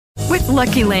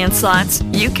Lucky Land Slots,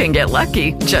 you can get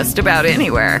lucky just about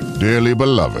anywhere. Dearly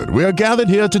beloved, we are gathered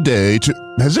here today to...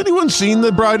 Has anyone seen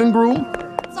the bride and groom?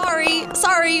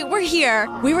 Sorry, we're here.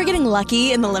 We were getting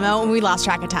lucky in the limo and we lost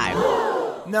track of time.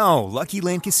 No, Lucky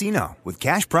Land Casino, with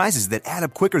cash prizes that add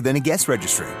up quicker than a guest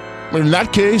registry. In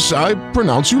that case, I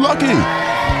pronounce you lucky.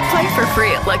 Play for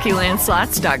free at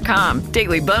LuckyLandSlots.com.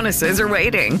 Daily bonuses are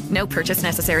waiting. No purchase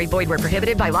necessary. Void where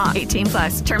prohibited by law.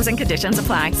 18+. Terms and conditions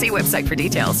apply. See website for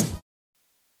details.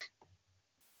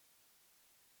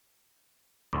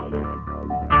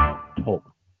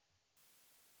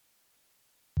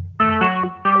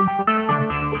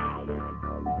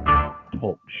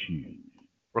 Talk shoes.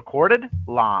 Recorded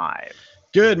live.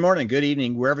 Good morning, good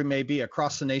evening, wherever you may be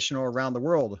across the nation or around the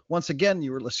world. Once again,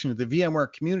 you are listening to the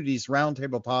VMware Communities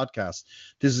Roundtable Podcast.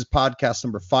 This is podcast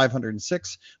number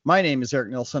 506. My name is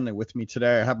Eric Nilsson, and with me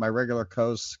today I have my regular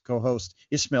co-host,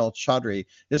 Ismail Chaudhry.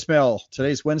 Ismail,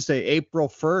 today's Wednesday, April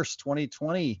 1st,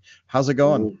 2020. How's it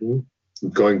going? Mm-hmm.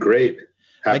 Going great.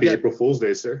 Happy April Fool's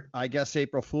Day, sir. I guess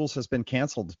April Fool's has been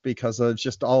canceled because of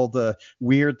just all the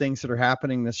weird things that are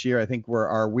happening this year. I think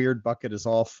our weird bucket is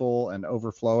all full and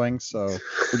overflowing. So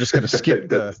we're just going to skip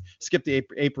the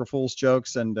April Fool's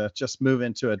jokes and just move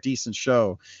into a decent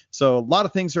show. So a lot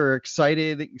of things are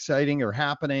exciting or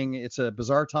happening. It's a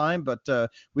bizarre time, but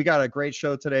we got a great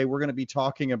show today. We're going to be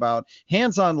talking about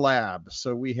hands-on lab.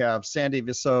 So we have Sandy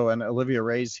Visseau and Olivia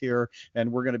Reyes here,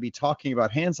 and we're going to be talking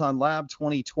about hands-on lab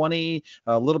 2020.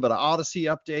 A little bit of Odyssey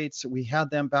updates. We had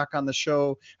them back on the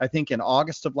show, I think, in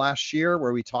August of last year,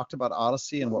 where we talked about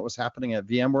Odyssey and what was happening at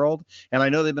VMworld. And I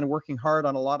know they've been working hard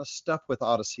on a lot of stuff with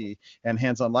Odyssey and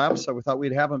Hands-on Labs, so we thought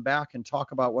we'd have them back and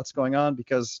talk about what's going on,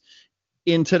 because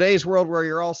in today's world where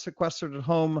you're all sequestered at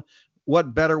home,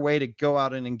 what better way to go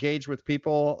out and engage with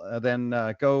people than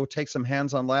go take some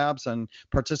hands-on labs and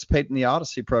participate in the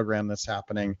Odyssey program that's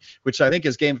happening, which I think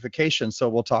is gamification. So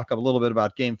we'll talk a little bit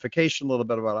about gamification, a little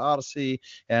bit about Odyssey,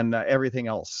 and everything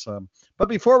else. But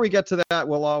before we get to that,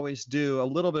 we'll always do a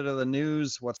little bit of the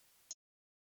news, what's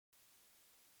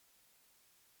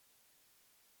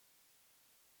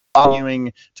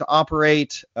continuing to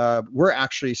operate. We're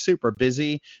actually super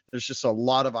busy. There's just a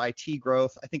lot of IT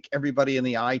growth. I think everybody in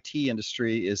the IT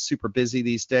industry is super busy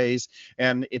these days,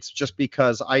 and it's just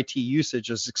because IT usage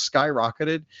has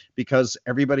skyrocketed because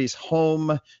everybody's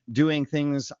home doing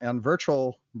things on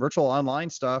virtual online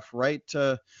stuff, right?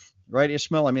 Right,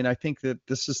 Ishmael? I mean, I think that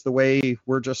this is the way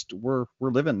we're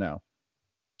living now.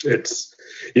 It's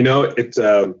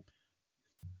an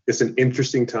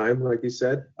interesting time, like you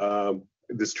said.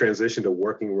 This transition to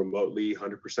working remotely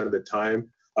 100% of the time.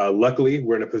 Luckily,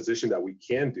 we're in a position that we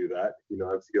can do that.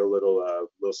 I feel a little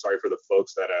sorry for the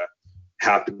folks that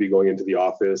have to be going into the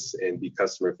office and be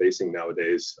customer facing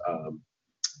nowadays.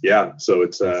 So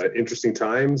it's interesting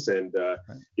times, and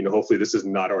hopefully this is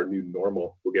not our new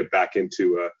normal. We'll get back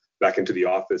into the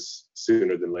office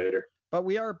sooner than later. But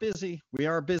we are busy,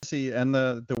 and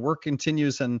the work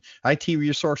continues, and IT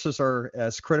resources are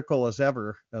as critical as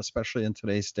ever, especially in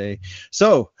today's day.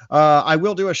 So I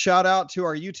will do a shout out to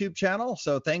our YouTube channel.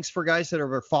 So thanks for guys that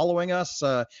are following us.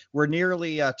 We're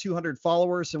nearly 200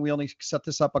 followers, and we only set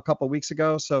this up a couple weeks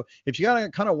ago. So if you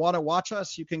kind of want to watch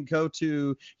us, you can go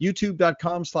to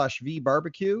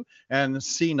youtube.com/vbarbecue and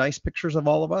see nice pictures of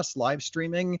all of us live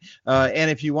streaming. And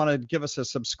if you want to give us a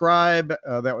subscribe,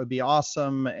 that would be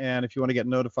awesome. And if you want to get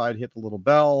notified, hit the little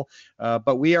bell.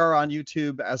 But we are on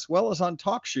YouTube as well as on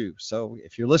TalkShoe. So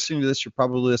if you're listening to this, you're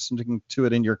probably listening to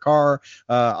it in your car.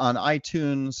 On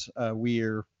iTunes,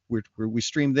 we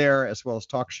stream there as well as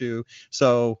TalkShoe.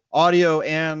 So audio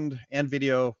and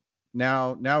video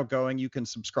now going. You can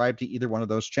subscribe to either one of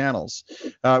those channels.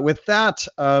 With that,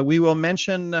 we will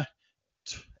mention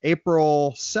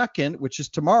April 2nd, which is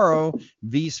tomorrow,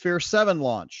 vSphere 7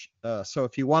 launch. So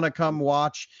if you want to come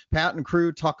watch Pat and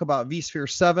crew talk about vSphere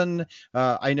 7,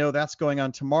 I know that's going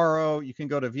on tomorrow. You can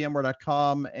go to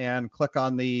vmware.com and click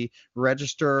on the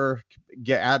register,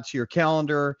 add to your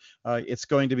calendar. It's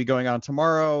going to be going on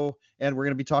tomorrow, and we're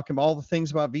going to be talking about all the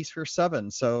things about vSphere 7.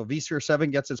 So vSphere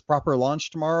 7 gets its proper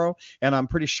launch tomorrow, and I'm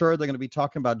pretty sure they're going to be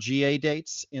talking about GA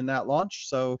dates in that launch.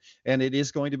 And it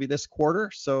is going to be this quarter,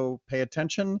 so pay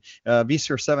attention.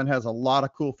 vSphere 7 has a lot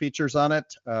of cool features on it.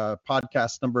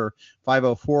 Podcast number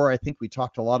 504, I think we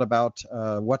talked a lot about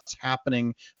what's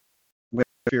happening with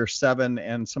vSphere 7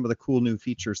 and some of the cool new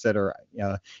features that are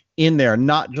in there,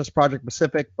 not just project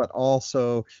specific, but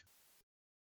also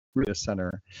data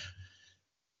center.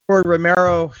 Ford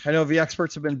Romero, I know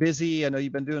vExperts have been busy. I know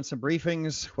you've been doing some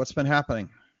briefings. What's been happening?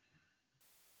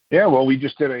 Yeah, well, we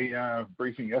just did a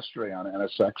briefing yesterday on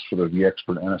NSX for the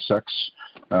vExpert NSX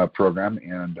program,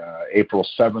 and April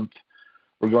 7th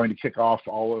we're going to kick off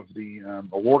all of the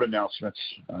award announcements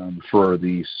for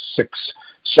the 6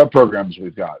 sub-programs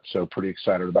we've got. So pretty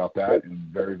excited about that and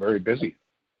very, very busy.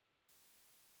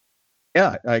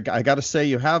 Yeah, I got to say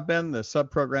you have been the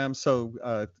sub-program.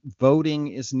 So voting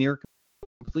is near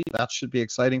complete. That should be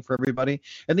exciting for everybody.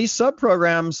 And these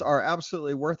sub-programs are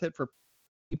absolutely worth it for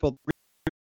people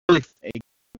really a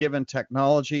given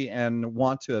technology and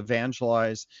want to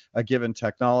evangelize a given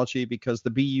technology, because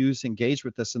the BUs engage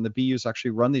with this and the BUs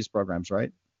actually run these programs,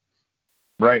 right?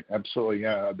 Right, absolutely.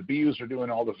 Yeah, the BUs are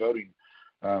doing all the voting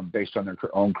based on their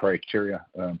own criteria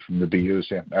from the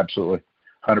BUs. Yeah, absolutely.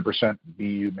 100%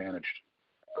 BU managed.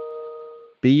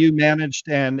 BU managed,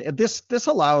 and this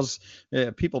allows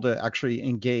people to actually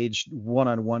engage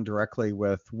one-on-one directly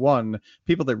with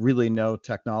people that really know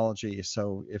technology.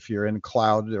 So if you're in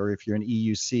cloud or if you're in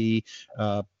EUC,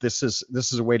 this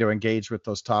is a way to engage with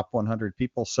those top 100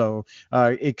 people. So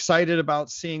excited about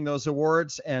seeing those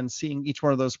awards and seeing each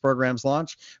one of those programs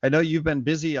launch. I know you've been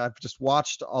busy. I've just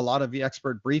watched a lot of the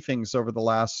expert briefings over the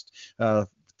last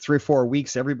 3 or 4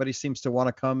 weeks. Everybody seems to want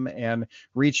to come and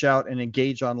reach out and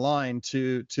engage online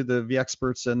to the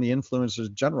experts and the influencers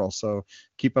in general. So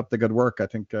keep up the good work, I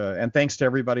think. And thanks to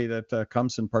everybody that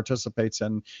comes and participates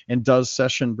and does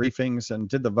session briefings and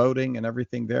did the voting and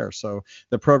everything there. So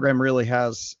the program really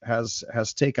has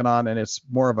taken on, and it's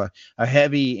more of a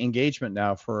heavy engagement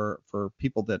now for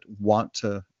people that want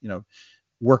to,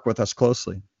 work with us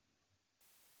closely.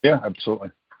 Yeah,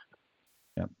 absolutely.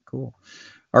 Yeah, cool.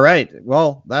 All right.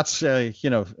 Well, that's,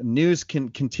 news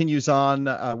continues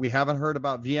on. We haven't heard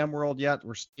about VMworld yet.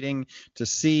 We're waiting to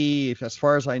see, as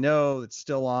far as I know, it's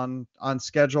still on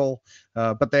schedule.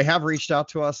 But they have reached out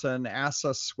to us and asked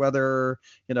us whether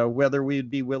we'd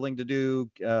be willing to do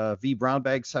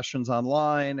vBrownBag sessions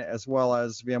online as well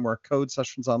as VMware Code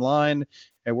sessions online.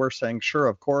 And we're saying, sure,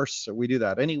 of course, we do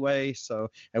that anyway. So,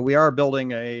 and we are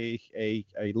building a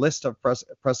list of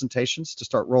presentations to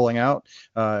start rolling out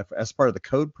as part of the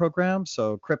Code program.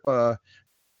 So Kripa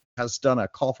has done a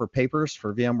call for papers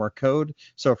for VMware Code.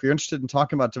 So if you're interested in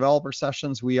talking about developer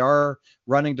sessions, we are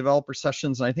running developer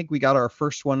sessions. And I think we got our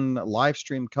first one live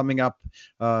stream coming up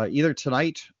either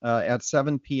tonight at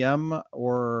 7 p.m.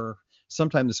 or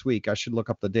sometime this week. I should look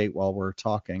up the date while we're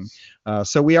talking.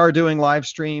 So we are doing live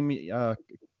stream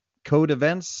Code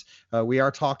events. We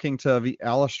are talking to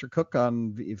Alistair Cook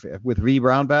with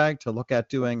vBrownBag to look at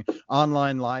doing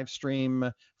online live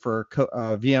stream for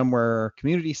VMware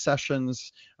community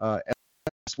sessions,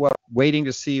 as well, waiting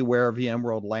to see where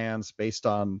VMworld lands based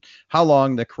on how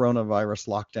long the coronavirus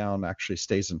lockdown actually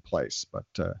stays in place. But,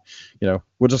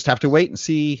 we'll just have to wait and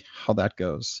see how that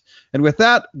goes. And with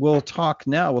that, we'll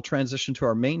transition to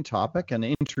our main topic and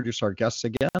introduce our guests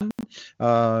again,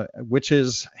 which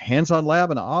is Hands-On Lab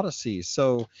and Odyssey.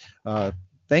 So,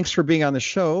 thanks for being on the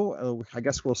show. I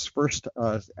guess we'll first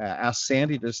ask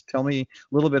Sandy to just tell me a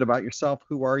little bit about yourself.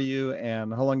 Who are you,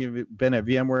 and how long have you been at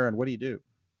VMware, and what do you do?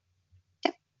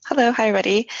 Hello, hi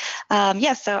everybody.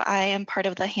 So I am part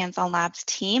of the Hands-On Labs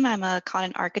team. I'm a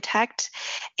content architect,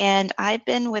 and I've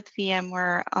been with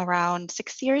VMware around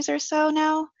 6 years or so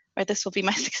now, or this will be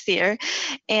my 6th year.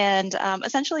 And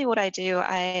essentially what I do,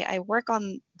 I work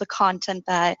on the content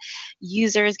that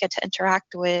users get to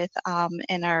interact with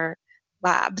in our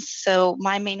labs. So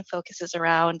my main focus is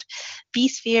around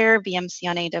vSphere, VMC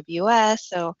on AWS.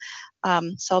 So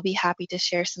I'll be happy to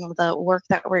share some of the work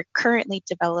that we're currently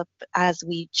developing as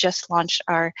we just launched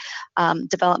our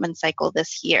development cycle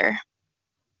this year.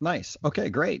 Nice.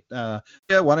 Okay, great. Why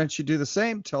don't you do the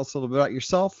same? Tell us a little bit about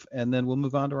yourself, and then we'll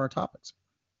move on to our topics.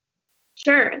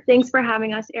 Sure. Thanks for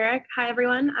having us, Eric. Hi,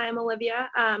 everyone. I am Olivia.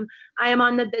 I am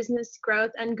on the business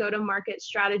growth and go-to-market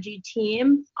strategy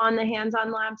team on the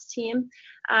Hands-On Labs team.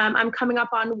 I'm coming up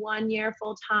on 1 year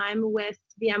full-time with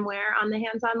VMware on the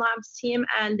Hands-On Labs team,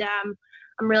 and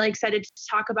I'm really excited to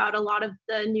talk about a lot of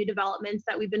the new developments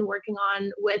that we've been working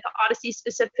on with Odyssey,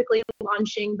 specifically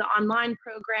launching the online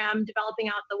program, developing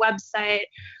out the website,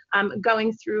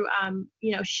 going through,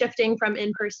 shifting from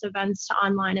in-person events to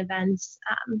online events.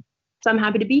 So I'm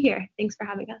happy to be here. Thanks for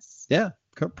having us. Yeah,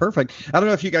 perfect. I don't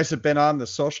know if you guys have been on the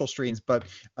social streams, but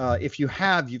if you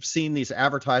have, you've seen these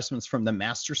advertisements from the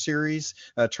Master Series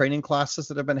training classes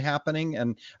that have been happening.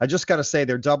 And I just got to say,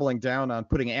 they're doubling down on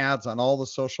putting ads on all the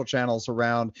social channels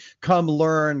around, come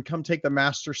learn, come take the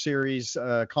Master Series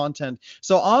content.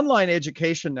 So online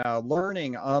education now,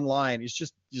 learning online is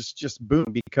just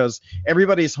boom, because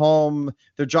everybody's home,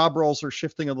 their job roles are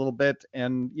shifting a little bit,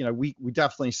 and we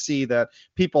definitely see that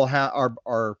people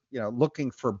are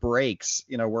looking for breaks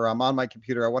where I'm on my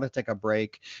computer, I want to take a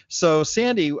break. So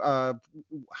Sandy,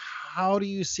 how do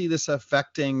you see this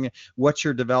affecting what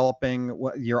you're developing,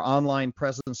 what your online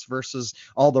presence versus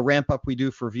all the ramp up we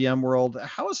do for VMworld?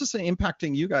 How is this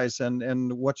impacting you guys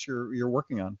and what you're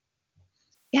working on?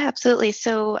 Yeah, absolutely.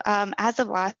 So as of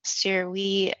last year,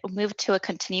 we moved to a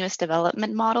continuous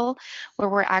development model where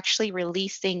we're actually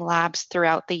releasing labs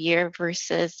throughout the year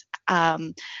versus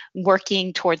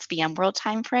working towards VMworld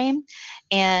timeframe.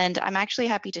 And I'm actually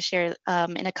happy to share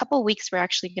in a couple of weeks, we're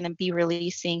actually going to be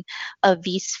releasing a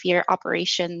vSphere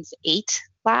Operations 8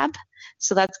 lab.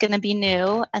 So that's going to be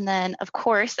new. And then, of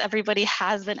course, everybody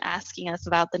has been asking us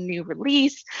about the new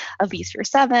release of vSphere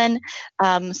 7.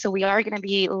 So we are going to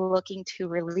be looking to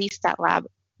release that lab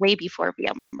way before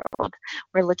VMworld.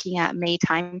 We're looking at May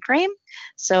timeframe.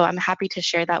 So I'm happy to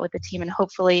share that with the team, and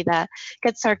hopefully that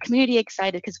gets our community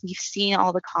excited because we've seen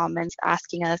all the comments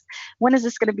asking us, when is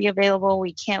this going to be available?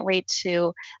 We can't wait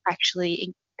to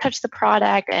actually touch the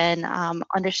product and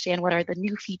understand what are the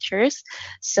new features.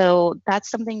 So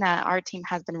that's something that our team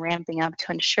has been ramping up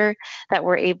to ensure that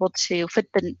we're able to fit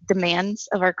the demands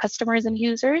of our customers and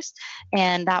users,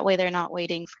 and that way they're not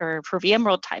waiting for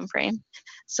VMworld timeframe.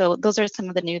 So those are some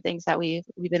of the new things that we've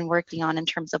been working on in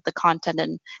terms of the content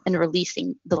and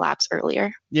releasing the labs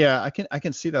earlier. Yeah, I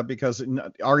can see that, because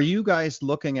are you guys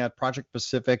looking at Project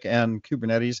Pacific and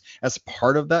Kubernetes as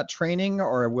part of that training,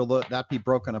 or will that be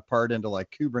broken apart into like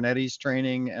Kubernetes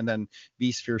training and then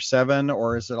vSphere 7,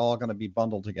 or is it all going to be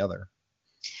bundled together?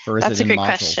 Or is That's it a great modules?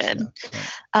 question.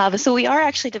 Yeah. So we are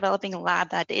actually developing a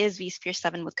lab that is vSphere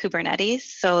 7 with Kubernetes.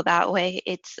 So that way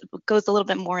it goes a little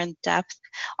bit more in depth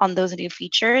on those new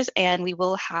features. And we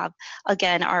will have,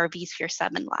 again, our vSphere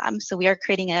 7 lab. So we are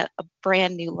creating a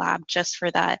brand new lab just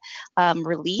for that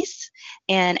release.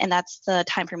 And that's the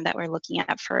time frame that we're looking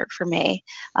at for May.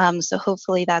 So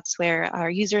hopefully that's where our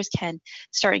users can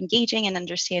start engaging and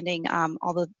understanding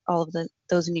all of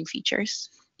those new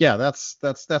features. Yeah, that's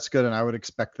good, and I would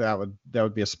expect that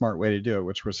would be a smart way to do it,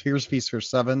 which was here's vSphere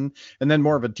 7, and then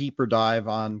more of a deeper dive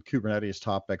on Kubernetes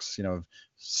topics,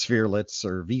 spherelets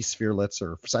or vSpherelets,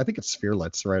 or I think it's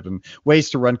spherelets, right? And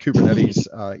ways to run Kubernetes,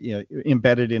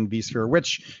 embedded in vSphere,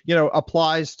 which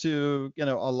applies to a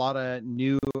lot of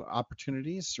new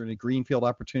opportunities, or greenfield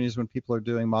opportunities when people are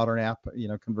doing modern app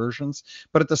conversions.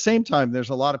 But at the same time,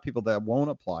 there's a lot of people that won't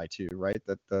apply to, right?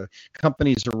 That the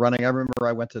companies are running. I remember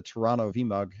I went to Toronto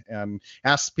VMUG and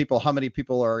asked people how many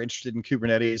people are interested in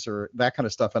Kubernetes or that kind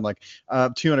of stuff, and like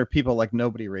 200 people, like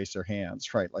nobody raised their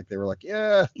hands, right? Like they were like,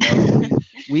 yeah, no,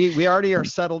 we already are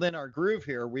settled in our groove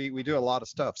here. We do a lot of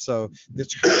stuff. So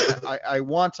I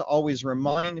want to always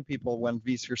remind people when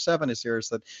vSphere 7 is here is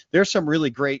that there's some really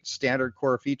great standard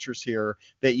core features here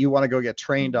that you want to go get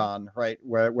trained on, right?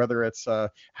 Whether it's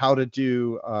how to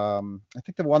do, I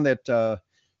think the one that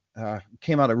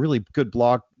came out a really good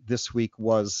blog this week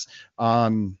was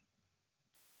on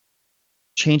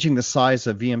changing the size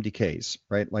of VMDKs,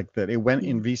 right? Like that it went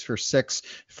in vSphere 6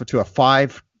 to a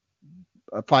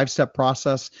five-step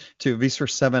process. To vSphere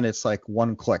 7, it's like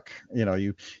one click.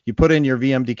 You put in your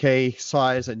VMDK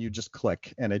size and you just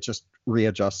click and it just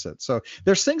readjusts it. So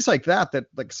there's things like that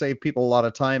like save people a lot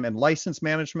of time, and license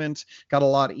management got a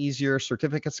lot easier.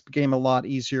 Certificates became a lot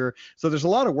easier. So there's a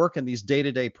lot of work in these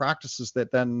day-to-day practices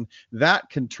that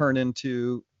can turn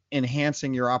into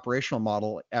enhancing your operational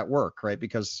model at work, right?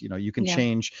 Because you can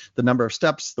change the number of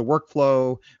steps, the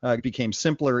workflow became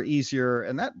simpler, easier,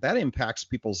 and that impacts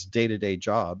people's day-to-day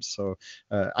jobs. So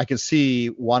I can see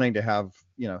wanting to have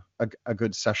a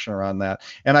good session around that,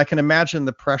 and I can imagine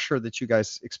the pressure that you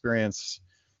guys experience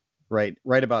right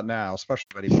about now,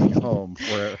 especially being home,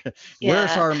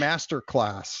 where's our master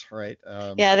class, right?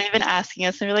 Yeah, they've been asking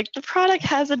us, and we're like, the product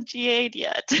hasn't GA'd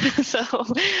yet. So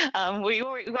we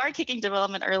are kicking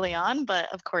development early on,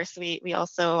 but of course we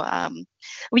also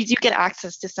we do get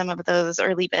access to some of those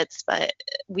early bits, but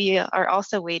we are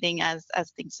also waiting as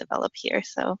things develop here.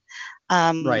 So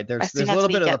right, there's a little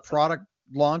bit of the product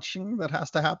launching that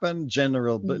has to happen,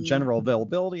 general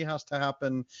availability has to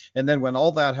happen, and then when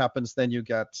all that happens, then you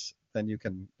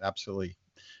can absolutely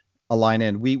align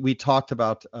in. We talked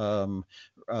about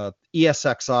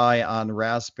ESXi on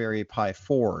Raspberry Pi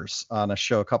 4s on a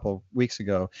show a couple of weeks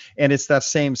ago, and it's that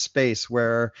same space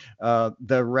where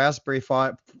the Raspberry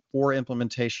Pi 4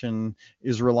 implementation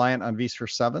is reliant on vSphere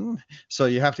 7. So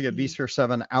you have to get vSphere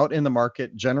 7 out in the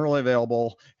market, generally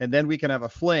available, and then we can have a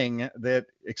fling that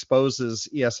exposes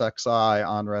ESXi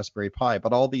on Raspberry Pi.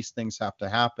 But all these things have to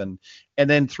happen, and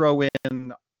then throw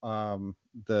in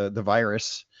the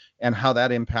virus and how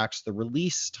that impacts the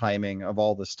release timing of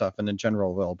all this stuff and in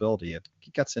general availability. It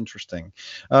gets interesting.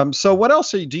 So what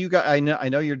else do you guys? I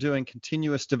know you're doing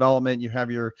continuous development. You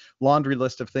have your laundry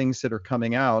list of things that are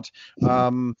coming out.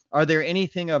 Are there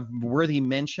anything of worthy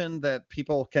mention that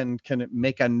people can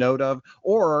make a note of,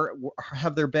 or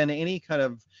have there been any kind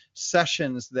of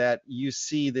sessions that you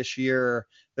see this year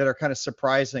that are kind of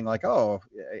surprising, like, oh,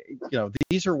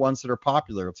 these are ones that are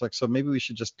popular? It's like, so maybe we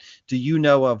should just, do you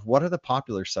know of what are the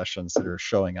popular sessions that are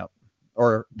showing up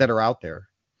or that are out there?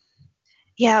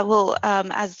 Yeah, well,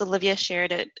 as Olivia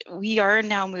shared it, we are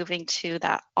now moving to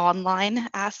that online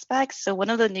aspect. So one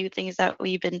of the new things that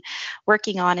we've been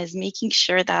working on is making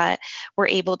sure that we're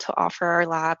able to offer our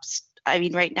labs. I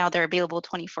mean, right now they're available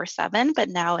 24/7, but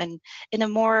now in a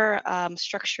more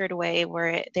structured way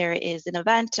where there is an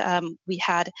event. We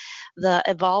had the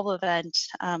Evolve event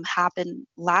happen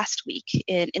last week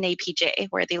in APJ,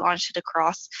 where they launched it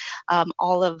across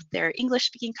all of their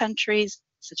English-speaking countries,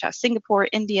 such as Singapore,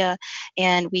 India,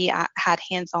 and we had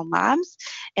hands-on labs.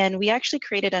 And we actually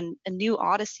created a new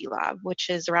Odyssey lab, which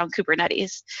is around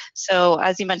Kubernetes. So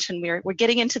as you mentioned, we're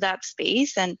getting into that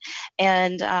space, and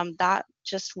that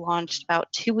just launched about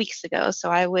 2 weeks ago. So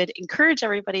I would encourage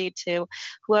everybody to,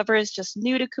 whoever is just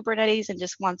new to Kubernetes and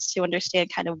just wants to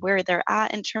understand kind of where they're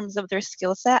at in terms of their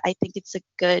skill set, I think it's a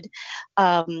good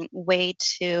way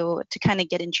to kind of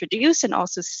get introduced and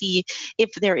also see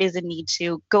if there is a need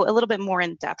to go a little bit more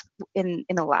in depth in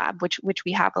a lab, which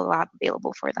we have a lab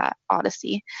available for that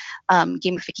Odyssey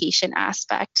gamification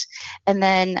aspect. And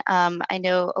then I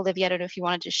know, Olivia, I don't know if you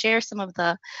wanted to share some of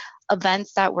the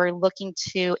events that we're looking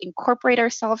to incorporate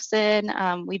ourselves in.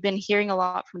 We've been hearing a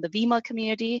lot from the VMUG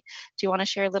community. Do you want to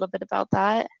share a little bit about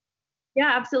that?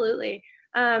 Yeah, absolutely.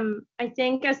 I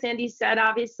think, as Sandy said,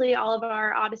 obviously all of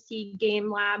our Odyssey game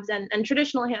labs and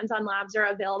traditional hands-on labs are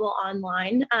available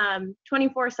online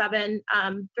 24/7,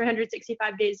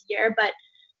 365 days a year. But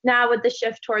now with the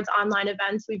shift towards online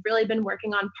events, we've really been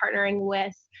working on partnering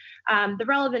with the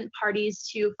relevant parties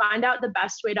to find out the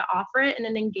best way to offer it in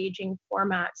an engaging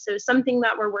format. So something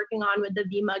that we're working on with the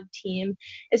VMUG team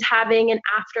is having an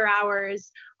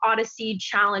after-hours Odyssey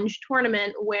Challenge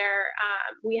tournament where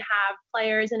we have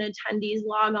players and attendees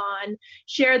log on,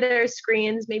 share their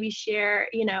screens, maybe share,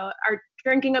 are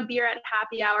drinking a beer at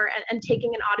happy hour and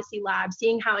taking an Odyssey lab,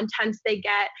 seeing how intense they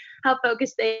get, how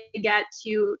focused they get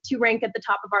to rank at the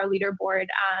top of our leaderboard.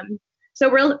 So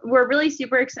we're really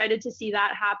super excited to see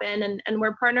that happen, and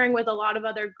we're partnering with a lot of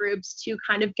other groups to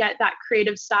kind of get that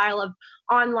creative style of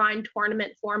online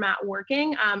tournament format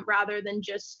working, rather than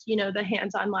just the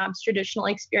hands-on labs traditional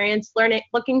experience.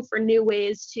 Looking for new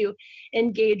ways to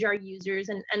engage our users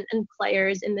and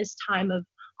players in this time of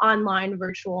online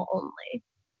virtual only.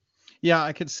 Yeah,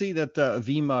 I could see that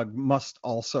VMUG must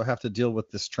also have to deal with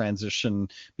this transition,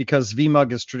 because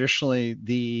VMUG is traditionally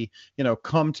the,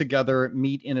 come together,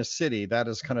 meet in a city. That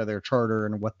is kind of their charter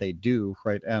and what they do,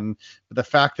 right? And the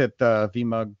fact that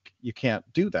VMUG, you can't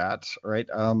do that, right?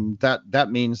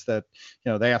 That means that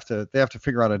they have to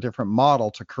figure out a different model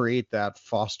to create that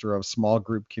foster of small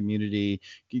group community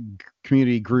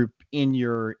group in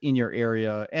your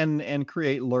area, and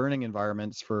create learning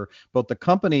environments for both the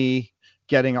company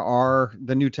getting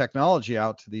the new technology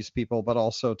out to these people, but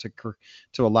also to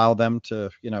allow them to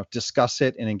discuss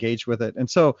it and engage with it. And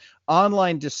so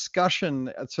online discussion,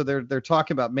 so they're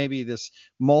talking about maybe this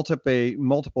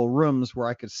multiple rooms where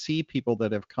I could see people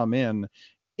that have come in.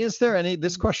 Is there any,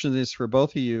 this question is for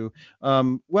both of you,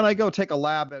 when I go take a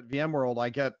lab at VMworld, I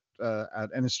get an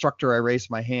instructor, I raise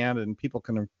my hand and people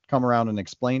can come around and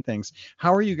explain things.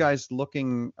 How are you guys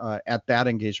looking at that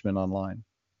engagement online?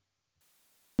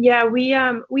 Yeah, we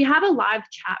have a live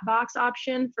chat box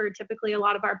option for typically a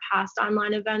lot of our past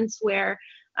online events where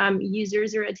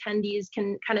users or attendees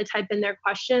can kind of type in their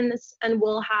questions, and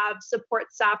we'll have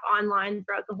support staff online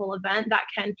throughout the whole event that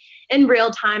can in real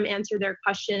time answer their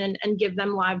question and give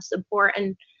them live support.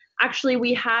 And actually,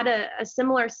 we had a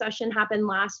similar session happen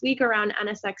last week around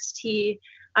NSXT.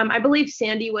 I believe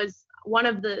Sandy was one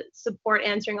of the support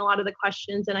answering a lot of the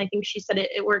questions, and I think she said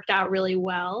it worked out really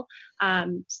well.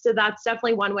 So that's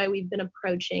definitely one way we've been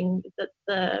approaching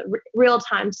the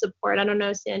real-time support. I don't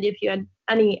know, Sandy, if you had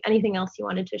anything else you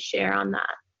wanted to share on that.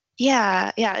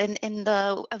 Yeah. In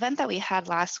the event that we had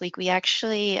last week, we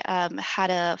actually had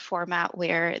a format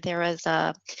where there was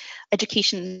a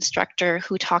education instructor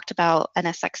who talked about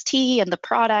NSXT and the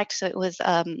product. So it was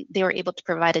they were able to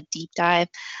provide a deep dive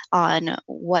on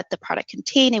what the product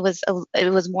contained. It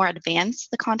was more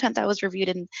advanced, the content that was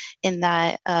reviewed in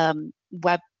that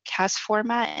webcast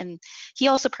format, and he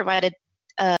also provided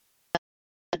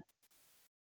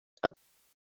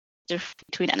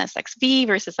between NSXV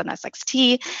versus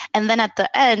NSXT. And then at the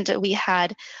end, we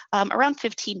had around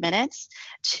 15 minutes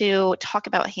to talk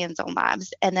about hands-on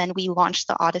labs. And then we launched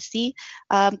the Odyssey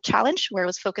challenge, where it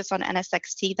was focused on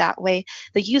NSXT. That way,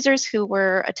 the users who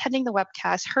were attending the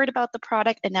webcast heard about the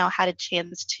product and now had a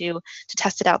chance to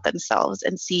test it out themselves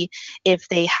and see if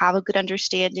they have a good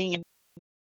understanding and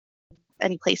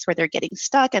any place where they're getting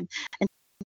stuck, and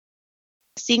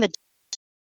seeing the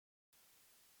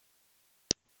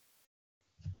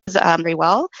very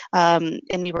well, and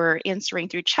we were answering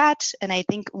through chat. And I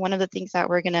think one of the things that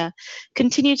we're going to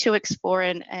continue to explore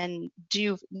and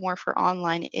do more for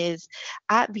online is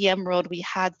at VMworld, we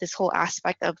had this whole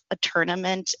aspect of a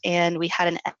tournament, and we had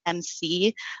an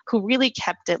MC who really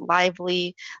kept it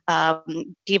lively,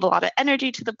 gave a lot of energy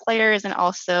to the players, and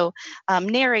also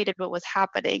narrated what was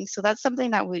happening. So that's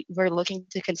something that we're looking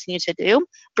to continue to do,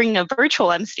 bringing a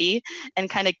virtual MC and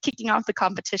kind of kicking off the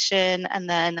competition, and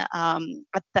then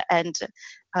at the end,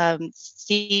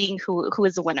 seeing who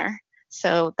is the winner.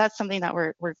 So that's something that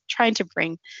we're trying to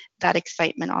bring that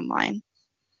excitement online.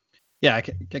 Yeah, I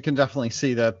can definitely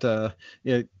see that.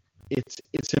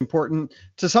 It's important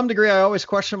to some degree. I always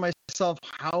question myself,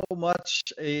 how much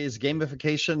is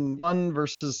gamification fun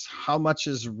versus how much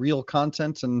is real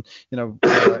content and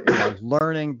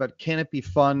learning, but can it be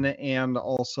fun and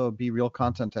also be real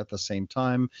content at the same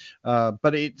time?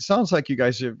 But it sounds like you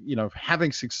guys are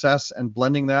having success and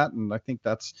blending that, and I think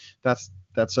that's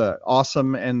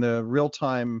awesome. And the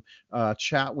real-time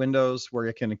chat windows where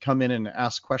you can come in and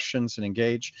ask questions and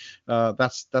engage,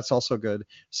 that's also good.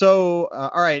 So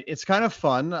all right, it's kind of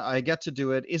fun. I get to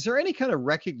do it. Is there any kind of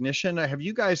recognition? Have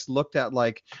you guys looked at,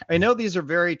 like, I know these are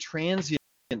very transient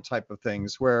type of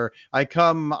things where I'm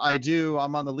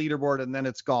on the leaderboard and then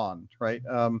it's gone, right?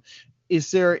 Is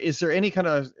there any kind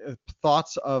of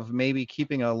thoughts of maybe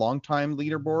keeping a long time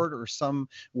leaderboard, or some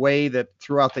way that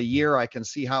throughout the year I can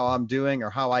see how I'm doing or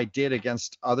how I did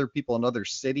against other people in other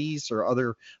cities or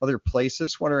other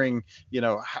places? Wondering,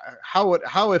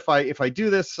 how if I do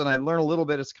this and I learn a little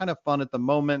bit, it's kind of fun at the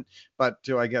moment, but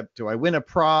do I win a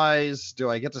prize? Do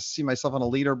I get to see myself on a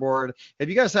leaderboard? Have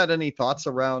you guys had any thoughts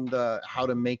around how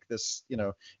to make this,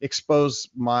 expose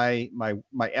my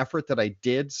effort that I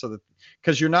did, so that,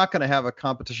 because you're not going to have a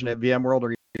competition at VMworld,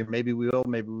 or maybe we will,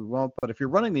 maybe we won't. But if you're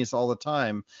running these all the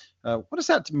time, what does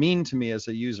that mean to me as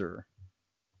a user?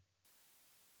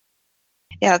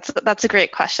 Yeah, that's a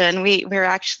great question. We're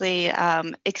actually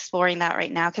exploring that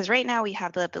right now, because right now we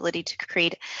have the ability to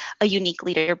create a unique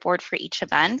leaderboard for each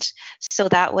event. So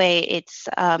that way it's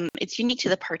unique to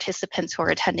the participants who are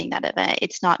attending that event.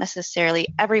 It's not necessarily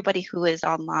everybody who is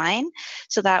online.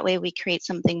 So that way we create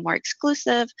something more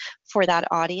exclusive for that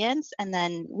audience. And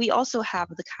then we also have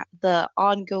the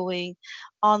ongoing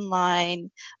online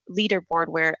leaderboard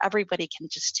where everybody can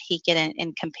just take it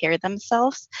and compare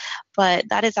themselves. But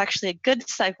that is actually a good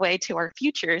segue to our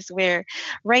futures, where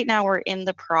right now we're in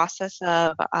the process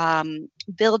of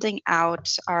building out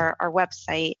our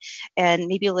website. And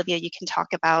maybe, Olivia, you can talk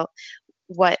about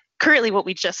what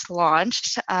we just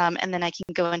launched, and then I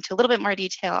can go into a little bit more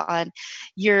detail on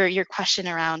your question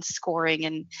around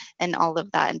scoring and all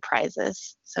of that and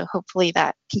prizes. So hopefully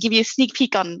that can give you a sneak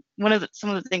peek on some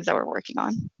of the things that we're working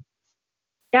on.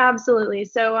 Yeah, absolutely.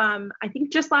 So I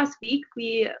think just last week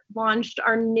we launched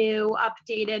our new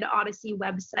updated Odyssey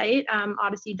website,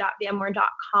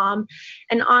 odyssey.vmware.com.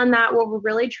 And on that, what we're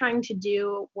really trying to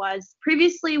do was,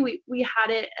 previously we had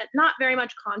it not very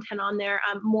much content on there,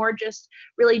 more just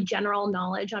really general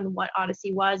knowledge on what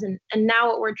Odyssey was. And now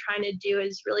what we're trying to do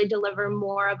is really deliver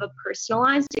more of a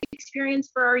personalized experience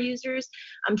for our users,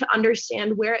 to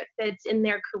understand where it fits in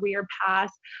their career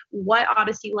path, what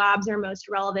Odyssey labs are most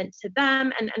relevant to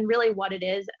them, and really what it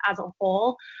is as a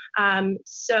whole.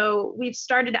 So we've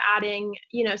started adding,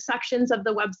 sections of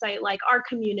the website like our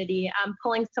community,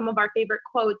 pulling some of our favorite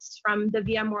quotes from the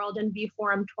VMworld and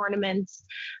vForum tournaments,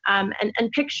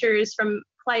 and pictures from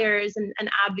players and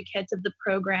advocates of the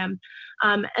program.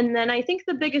 And then I think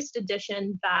the biggest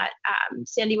addition that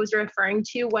Sandy was referring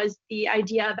to was the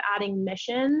idea of adding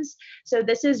missions. So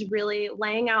this is really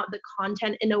laying out the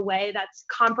content in a way that's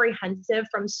comprehensive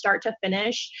from start to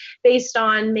finish, based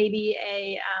on maybe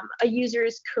a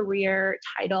user's career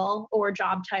title or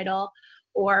job title,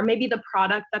 or maybe the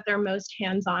product that they're most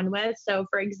hands-on with. So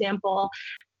for example,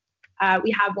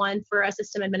 we have one for a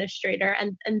system administrator,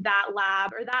 and that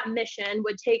lab or that mission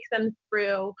would take them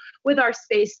through with our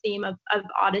space theme of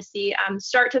Odyssey,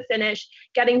 start to finish,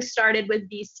 getting started with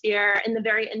vSphere in the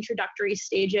very introductory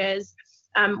stages,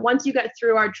 Once you get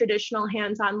through our traditional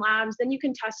hands-on labs, then you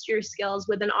can test your skills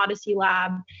with an Odyssey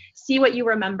lab, see what you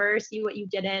remember, see what you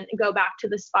didn't, and go back to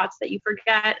the spots that you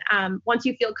forget. Once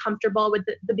you feel comfortable with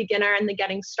the beginner and the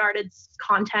getting started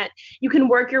content, you can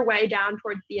work your way down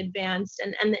towards the advanced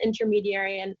and the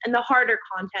intermediary and the harder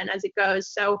content as it goes.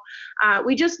 So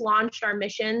we just launched our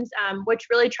missions, which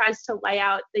really tries to lay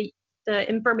out the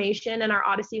information in our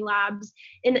Odyssey labs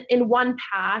in one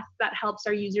path that helps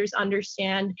our users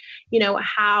understand,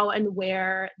 how and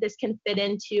where this can fit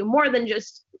into more than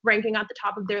just ranking at the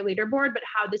top of their leaderboard, but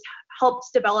how this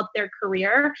helps develop their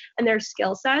career and their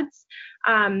skill sets.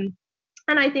 And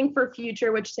I think for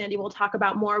future, which Sandy will talk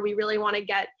about more, we really want to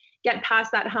get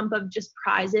past that hump of just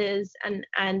prizes and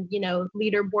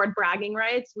leaderboard bragging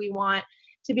rights. We want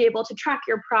to be able to track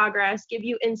your progress, give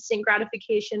you instant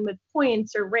gratification with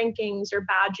points or rankings or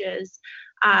badges.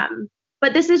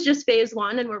 But this is just phase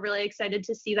one, and we're really excited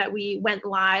to see that we went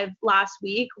live last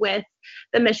week with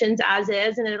the missions as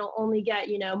is, and it'll only get,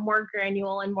 more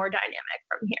granular and more dynamic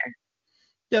from here.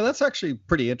 Yeah, that's actually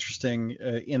pretty interesting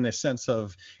in the sense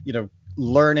of,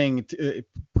 learning,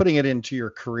 putting it into your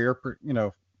career,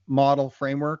 model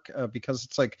framework, because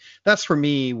it's like, that's for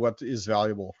me what is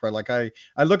valuable, right? Like I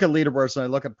look at leaderboards and I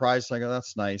look at prizes and I go,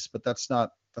 that's nice, but that's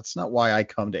not why I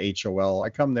come to HOL. I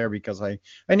come there because I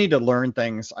need to learn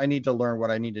things. I need to learn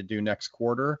what I need to do next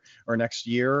quarter or next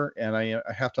year, and I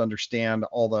have to understand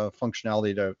all the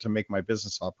functionality to make my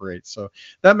business operate. So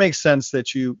that makes sense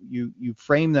that you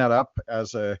frame that up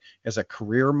as a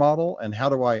career model. And how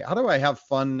do I have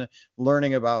fun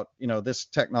learning about this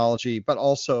technology, but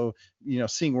also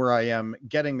seeing where I am,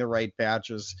 getting the right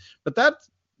badges. But that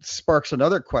sparks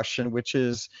another question, which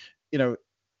is,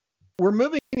 we're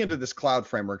moving into this cloud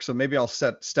framework. So maybe I'll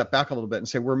step back a little bit and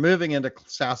say we're moving into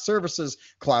SaaS services,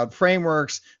 cloud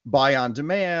frameworks, buy on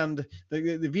demand.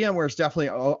 The VMware is definitely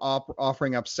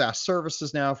offering up SaaS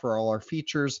services now for all our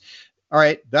features. All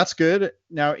right, that's good.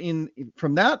 Now,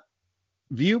 from that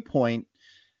viewpoint,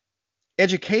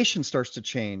 education starts to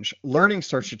change, learning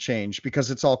starts to change,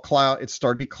 because it's all cloud. It's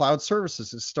starting to be cloud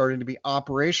services. It's starting to be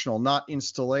operational, not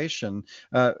installation.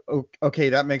 Okay,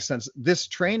 that makes sense. This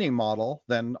training model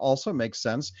then also makes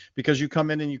sense, because you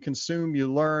come in and you consume,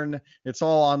 you learn. It's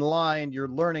all online. You're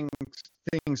learning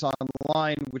things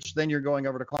online, which then you're going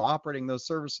over to operating those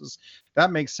services.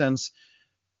 That makes sense.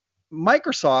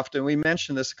 Microsoft, and we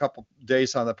mentioned this a couple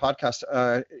days on the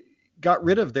podcast, got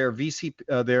rid of their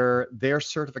their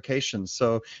certifications.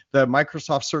 So the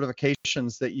Microsoft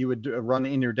certifications that you would run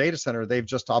in your data center, they've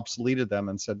just obsoleted them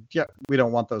and said, yeah, we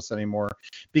don't want those anymore,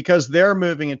 because they're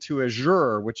moving into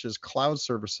Azure, which is cloud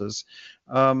services.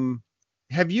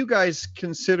 Have you guys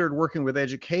considered working with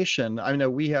education? I know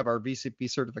we have our VCP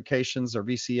certifications, our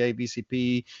VCA,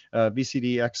 VCP,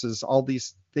 VCDXs, all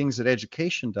these things that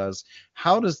education does.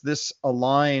 How does this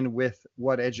align with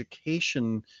what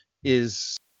education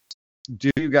is?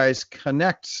 Do you guys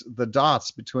connect the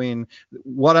dots between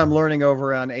what I'm learning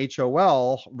over on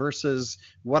HOL versus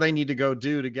what I need to go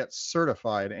do to get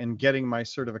certified and getting my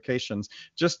certifications?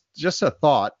 Just a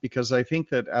thought, because I think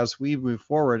that as we move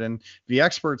forward and the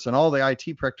experts and all the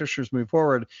IT practitioners move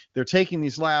forward, they're taking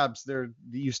these labs,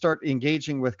 you start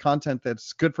engaging with content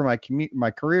that's good for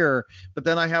my career. But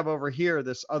then I have over here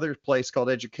this other place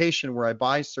called education where I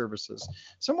buy services.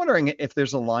 So I'm wondering if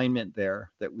there's alignment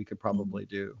there that we could probably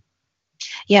do.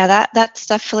 Yeah, that's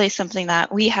definitely something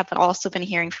that we have also been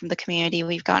hearing from the community.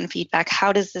 We've gotten feedback.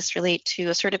 How does this relate to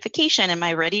a certification? Am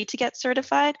I ready to get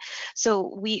certified?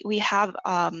 So we have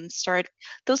started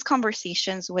those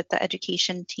conversations with the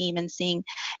education team and seeing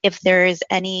if there is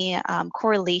any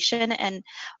correlation. And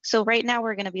so right now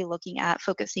we're going to be looking at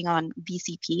focusing on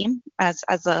VCP as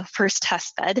a first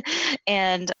test bed.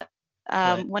 And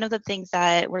Right. One of the things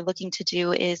that we're looking to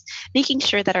do is making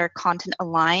sure that our content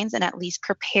aligns and at least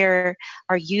prepare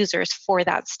our users for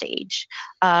that stage.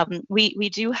 We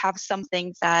do have some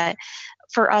things that,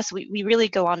 for us, we really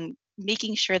go on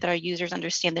making sure that our users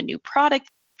understand the new product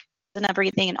and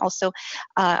everything, and also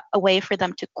a way for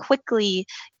them to quickly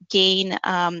gain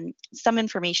some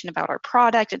information about our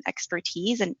product and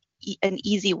expertise and an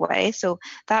easy way, so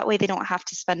that way they don't have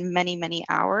to spend many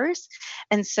hours.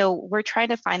 And so we're trying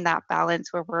to find that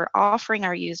balance where we're offering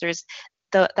our users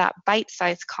that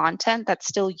bite-sized content that's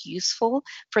still useful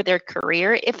for their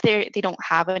career if they don't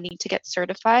have a need to get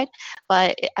certified,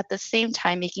 but at the same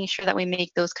time making sure that we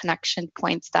make those connection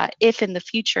points that if in the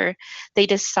future they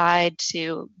decide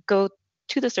to go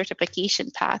to the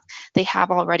certification path, they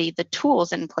have already the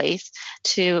tools in place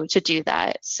to do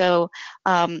that. So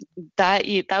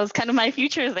that was kind of my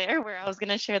future there, where I was going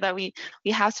to share that we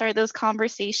have started those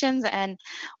conversations. And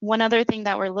one other thing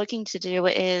that we're looking to do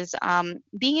is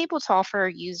being able to offer our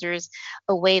users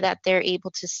a way that they're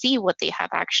able to see what they have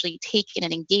actually taken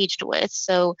and engaged with.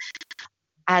 So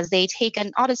as they take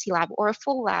an Odyssey lab or a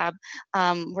full lab,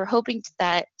 we're hoping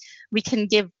that we can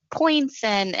give points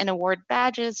and award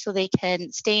badges so they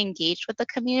can stay engaged with the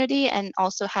community, and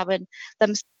also have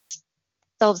themselves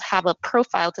have a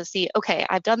profile to see, okay,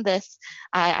 I've done this.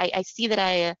 I see that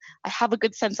I have a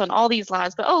good sense on all these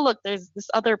labs, but oh, look, there's this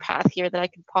other path here that I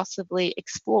could possibly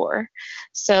explore.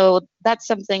 So that's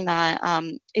something that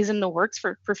is in the works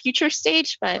for future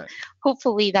stage, but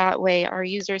hopefully that way our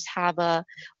users have a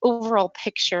overall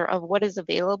picture of what is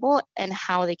available and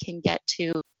how they can get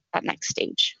to that next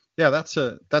stage. Yeah, that's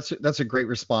a great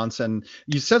response, and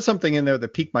you said something in there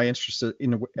that piqued my interest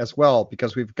in as well,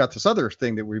 because we've got this other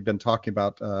thing that we've been talking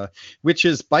about, which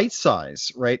is bite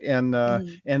size, right? And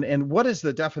and what is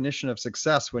the definition of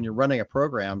success when you're running a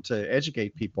program to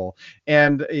educate people?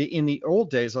 And in the old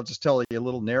days, I'll just tell you a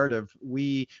little narrative.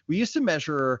 We used to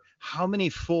measure how many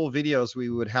full videos we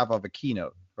would have of a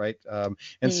keynote. Right.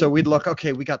 And so we'd look,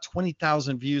 okay, we got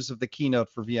 20,000 views of the keynote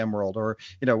for VMworld, or,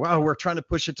 wow, we're trying to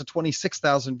push it to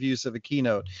 26,000 views of a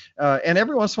keynote. And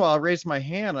every once in a while I raise my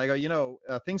hand. I go,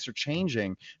 things are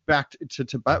changing back to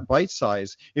bite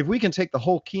size. If we can take the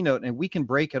whole keynote and we can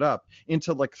break it up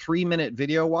into like 3-minute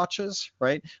video watches,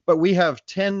 right? But we have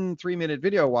 10 3-minute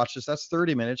video watches, that's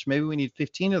 30 minutes. Maybe we need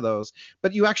 15 of those,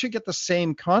 but you actually get the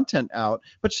same content out,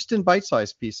 but just in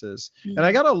bite-sized pieces. And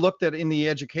I got to look at in the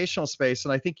educational space,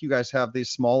 and I think you guys have these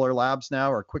smaller labs now,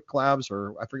 or quick labs,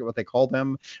 or I forget what they call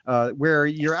them, where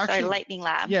you're actually lightning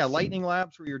labs. Yeah, lightning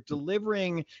labs, where you're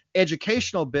delivering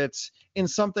educational bits in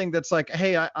something that's like,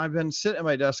 hey, I've been sitting at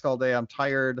my desk all day, I'm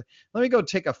tired. Let me go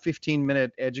take a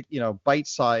 15-minute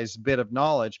bite-sized bit of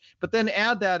knowledge, but then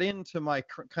add that into my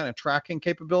kind of tracking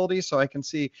capability, so I can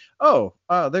see,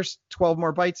 there's 12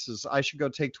 more bytes. I should go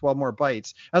take 12 more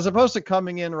bytes, as opposed to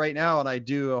coming in right now and I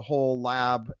do a whole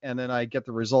lab and then I get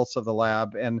the results of the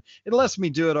lab, and it lets me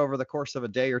do it over the course of a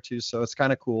day or two. So it's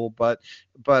kind of cool, but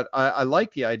I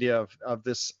like the idea of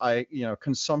this,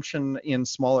 consumption in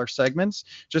smaller segments,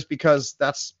 just because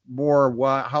that's more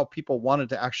how people wanted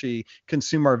to actually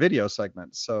consume our video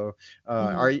segments. So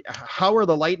how are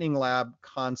the Lightning Lab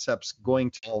concepts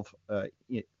going to evolve,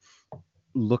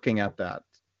 looking at that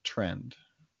trend?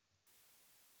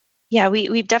 Yeah,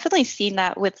 we've definitely seen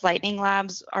that with Lightning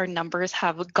Labs. Our numbers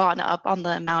have gone up on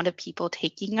the amount of people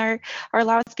taking our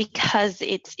labs, because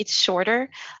it's shorter,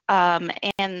 and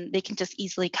they can just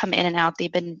easily come in and out. They've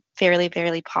been fairly,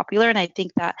 fairly popular, and I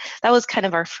think that was kind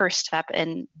of our first step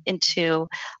into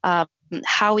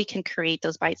how we can create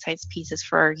those bite-sized pieces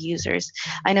for our users.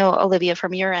 I know, Olivia,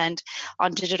 from your end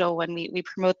on digital, when we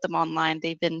promote them online,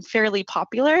 they've been fairly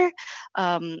popular.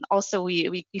 Also,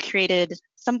 we created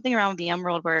something around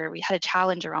VMworld where we had a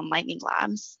challenge around Lightning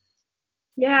Labs.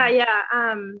 Yeah.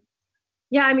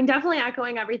 I mean, definitely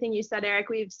echoing everything you said, Eric.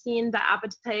 We've seen the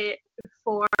appetite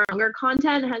for longer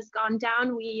content has gone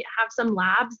down. We have some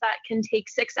labs that can take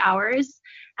 6 hours,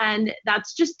 and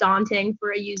that's just daunting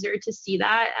for a user to see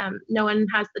that. No one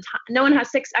has no one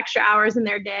has 6 extra hours in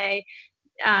their day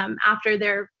after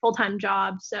their full-time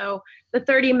job. So the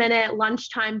 30-minute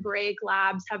lunchtime break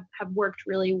labs have worked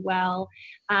really well.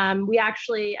 We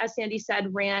actually, as Sandy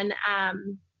said, ran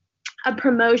a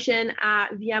promotion at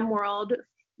VMworld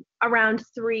around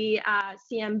 3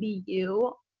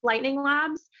 CMBU Lightning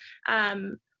Labs,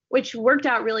 which worked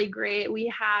out really great.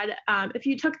 We had, if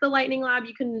you took the Lightning Lab,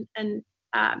 you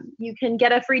can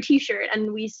get a free T-shirt,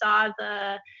 and we saw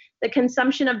the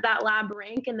consumption of that lab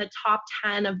rank in the top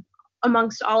 10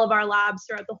 amongst all of our labs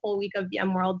throughout the whole week of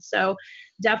VMworld. So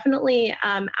definitely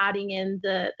adding in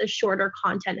the shorter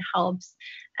content helps.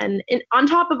 And on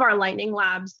top of our Lightning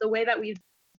Labs, the way that we've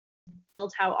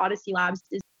built out Odyssey Labs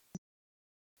is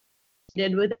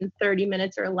did within 30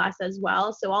 minutes or less as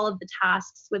well. So all of the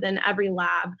tasks within every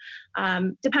lab,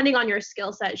 depending on your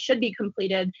skill set, should be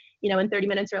completed, in 30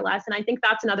 minutes or less. And I think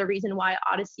that's another reason why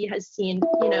Odyssey has seen,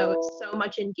 so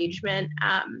much engagement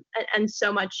and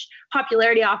so much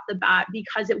popularity off the bat,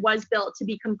 because it was built to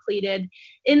be completed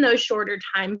in those shorter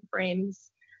time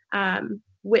frames,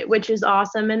 which is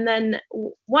awesome. And then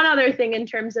one other thing in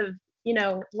terms of,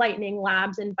 Lightning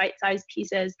Labs and bite-sized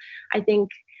pieces, I think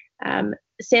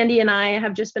Sandy and I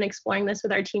have just been exploring this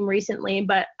with our team recently,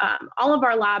 but all of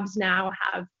our labs now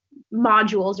have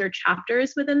modules or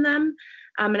chapters within them.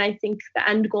 And I think the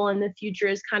end goal in the future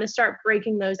is kind of start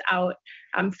breaking those out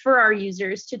for our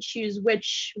users to choose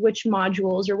which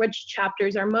modules or which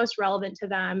chapters are most relevant to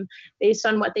them based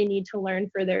on what they need to learn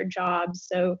for their jobs.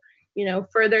 So,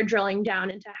 further drilling down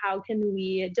into how can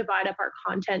we divide up our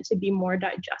content to be more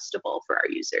digestible for our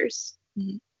users.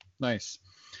 Nice.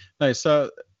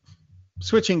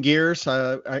 Switching gears,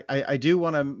 I do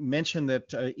want to mention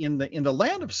that in the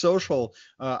land of social,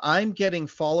 I'm getting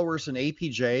followers in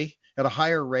APJ at a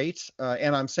higher rate,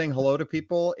 and I'm saying hello to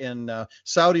people in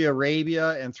Saudi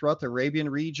Arabia and throughout the Arabian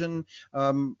region.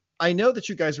 I know that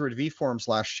you guys were at VForums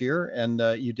last year, and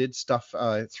you did stuff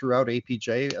throughout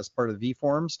APJ as part of the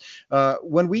VForums.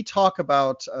 When we talk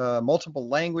about multiple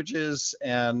languages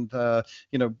and how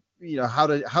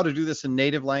to do this in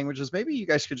native languages, maybe you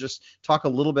guys could just talk a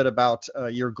little bit about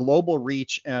your global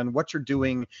reach and what you're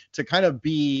doing to kind of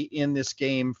be in this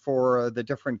game for the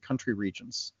different country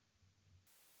regions.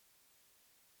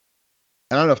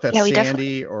 I don't know if that's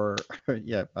Sandy or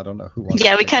I don't know who wants.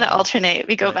 Yeah, we kind of alternate.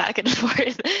 We go back and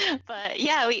forth. But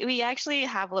yeah, we actually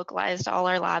have localized all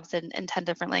our labs in 10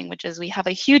 different languages. We have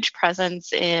a huge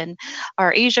presence in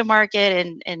our Asia market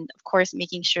and of course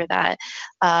making sure that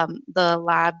the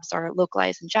labs are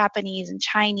localized in Japanese and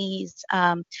Chinese.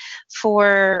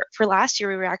 For last year,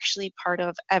 we were actually part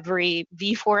of every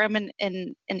V forum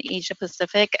in Asia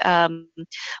Pacific.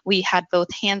 We had both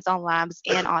hands-on labs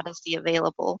and Odyssey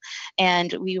available. And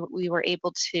we were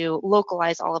able to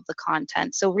localize all of the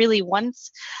content. So really once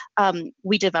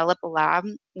we develop a lab,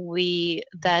 we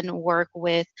then work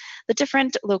with the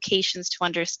different locations to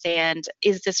understand,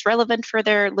 is this relevant for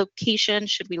their location?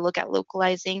 Should we look at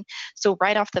localizing? So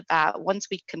right off the bat, once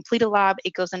we complete a lab,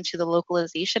 it goes into the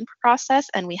localization process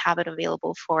and we have it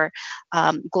available for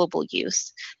global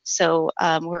use. So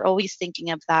we're always thinking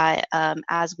of that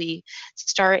as we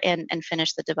start and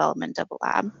finish the development of a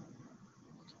lab.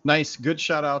 Nice. Good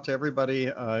shout out to everybody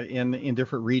in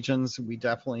different regions. We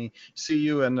definitely see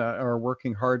you and are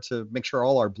working hard to make sure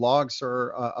all our blogs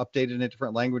are updated in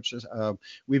different languages.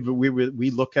 We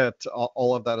look at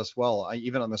all of that as well,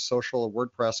 even on the social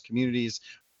WordPress communities.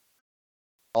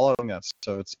 All of that.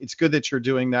 So it's good that you're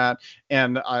doing that.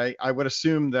 And I would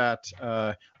assume that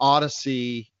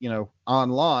Odyssey,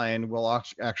 online will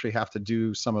actually have to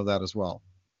do some of that as well.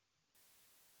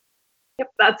 Yep,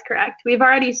 that's correct. We've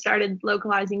already started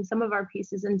localizing some of our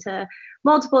pieces into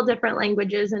multiple different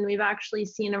languages, and we've actually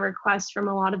seen a request from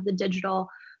a lot of the digital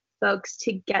folks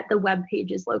to get the web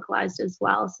pages localized as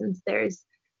well, since there's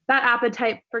that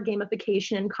appetite for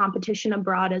gamification and competition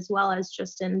abroad as well as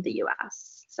just in the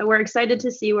US. So we're excited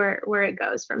to see where it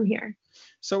goes from here.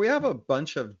 So we have a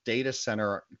bunch of data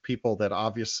center people that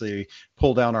obviously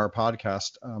pull down our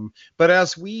podcast. But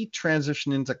as we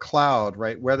transition into cloud,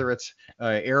 right, whether it's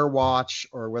AirWatch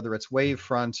or whether it's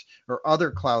Wavefront or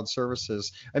other cloud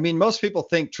services, I mean, most people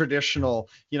think traditional,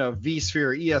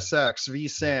 vSphere, ESX,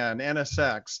 vSAN,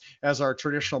 NSX as our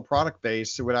traditional product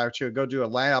base. So would actually go do a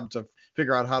lab to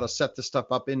figure out how to set this stuff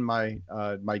up in my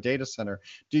my data center.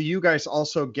 Do you guys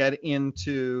also get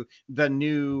into the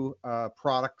new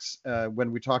products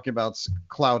when we're talking about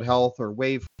Cloud Health or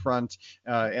Wavefront?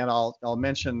 And I'll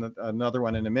mention another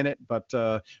one in a minute. But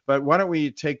why don't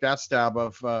we take that stab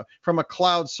of from a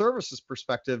cloud services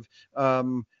perspective?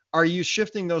 Are you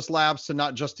shifting those labs to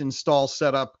not just install,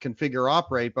 set up, configure,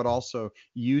 operate, but also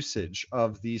usage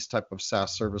of these type of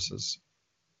SaaS services?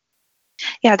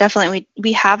 Yeah, definitely.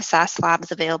 We have SaaS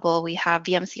labs available. We have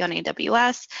VMC on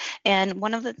AWS. And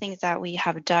one of the things that we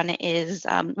have done is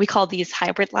we call these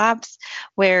hybrid labs,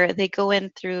 where they go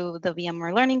in through the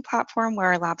VMware Learning Platform where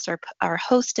our labs are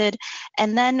hosted.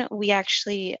 And then we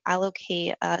actually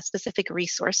allocate a specific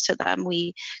resource to them.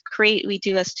 We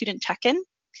do a student check-in.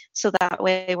 So that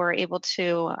way we're able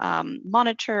to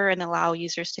monitor and allow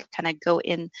users to kind of go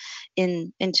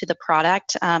into the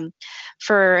product.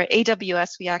 For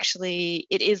AWS,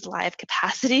 it is live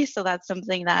capacity. So that's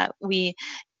something that we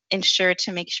ensure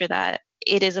to make sure that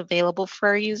it is available for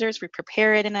our users. We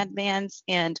prepare it in advance,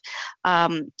 and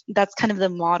that's kind of the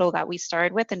model that we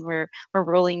started with, and we're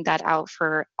rolling that out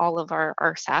for all of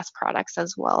our SaaS products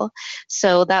as well.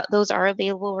 So those are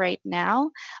available right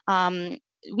now.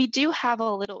 We do have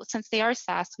since they are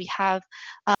SaaS, we have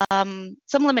some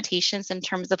limitations in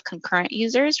terms of concurrent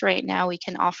users. Right now, we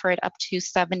can offer it up to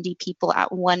 70 people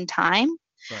at one time.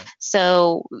 Right.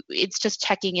 So it's just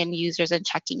checking in users and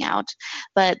checking out.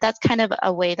 But that's kind of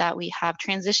a way that we have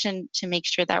transitioned to make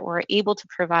sure that we're able to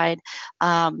provide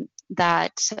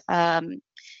that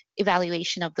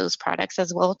evaluation of those products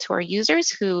as well to our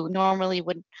users who normally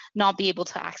would not be able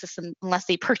to access them unless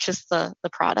they purchase the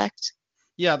product.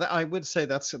 Yeah, I would say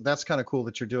that's kind of cool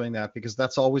that you're doing that, because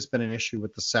that's always been an issue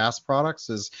with the SaaS products.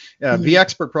 Is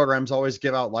vExpert programs always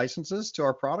give out licenses to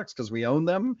our products because we own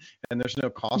them, and there's no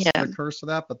cost that occurs to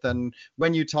that. But then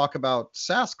when you talk about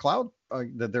SaaS cloud,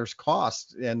 that there's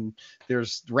cost, and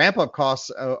there's ramp up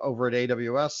costs over at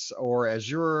AWS or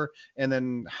Azure, and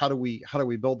then how do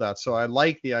we build that? So I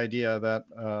like the idea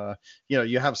that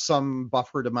you have some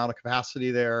buffered amount of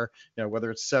capacity there, whether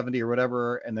it's 70 or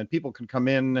whatever, and then people can come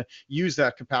in, use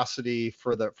that capacity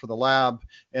for the lab,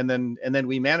 and then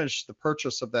we manage the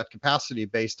purchase of that capacity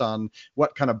based on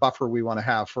what kind of buffer we want to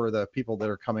have for the people that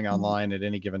are coming online at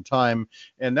any given time.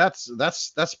 And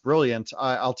that's brilliant.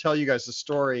 I'll tell you guys a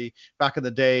story. Back in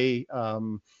the day,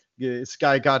 this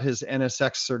guy got his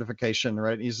NSX certification,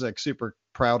 right? He's like super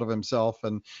proud of himself,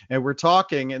 and we're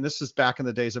talking, and this is back in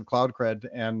the days of CloudCred,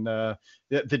 and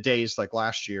the days like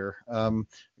last year.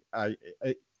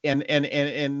 And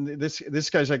this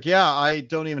guy's like, yeah, I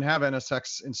don't even have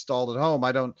NSX installed at home.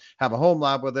 I don't have a home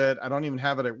lab with it. I don't even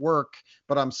have it at work,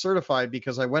 but I'm certified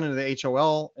because I went into the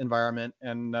HOL environment,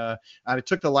 and I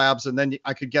took the labs, and then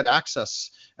I could get access,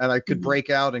 and I could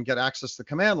break out and get access to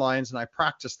command lines, and I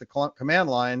practiced the command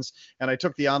lines, and I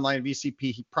took the online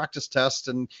VCP practice test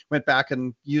and went back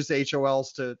and used the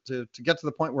HOLs to get to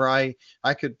the point where I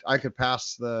could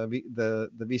pass the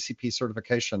VCP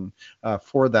certification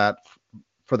for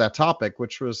that topic,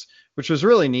 which was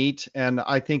really neat. And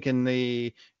I think in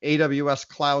the AWS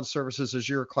cloud services,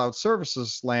 Azure cloud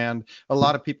services land, a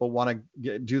lot of people want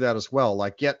to do that as well,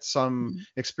 like get some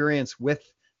experience with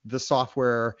the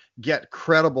software, get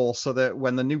credible, so that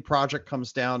when the new project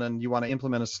comes down and you want to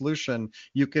implement a solution,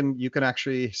 you can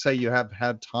actually say you have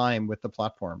had time with the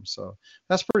platform. So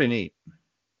that's pretty neat.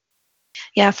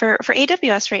 Yeah, for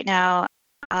AWS right now,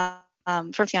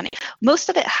 for Fiona, most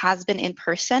of it has been in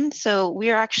person. So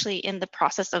we're actually in the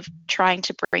process of trying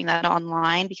to bring that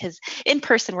online, because in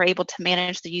person we're able to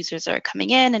manage the users that are coming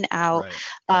in and out.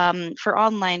 Right. For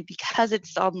online, because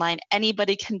it's online,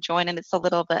 anybody can join, and it's a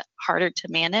little bit harder to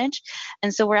manage.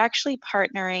 And so we're actually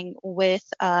partnering with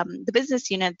the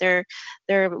business unit. They're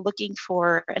looking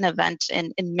for an event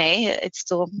in May. It's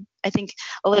still, I think,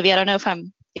 Olivia, I don't know if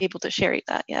I'm able to share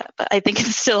that yet, but I think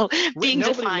it's still being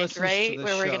defined, right?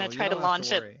 Where we're going to try to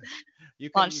launch it.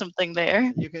 Launch something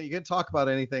there. You can talk about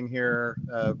anything here.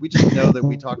 We just know that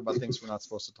we talk about things we're not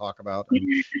supposed to talk about.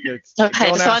 And, okay,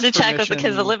 just wanted to check with,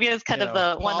 because Olivia is kind of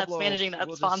the one that's managing that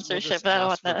sponsorship. I don't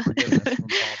want that.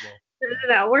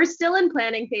 No, we're still in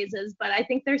planning phases, but I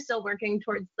think they're still working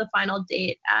towards the final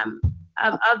date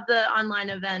of the online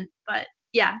event. But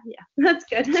yeah, that's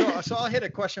good. So I'll hit a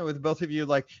question with both of you.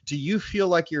 Like, do you feel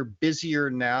like you're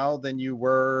busier now than you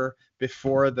were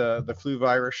before the flu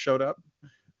virus showed up?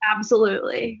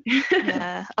 Absolutely.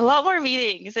 Yeah, a lot more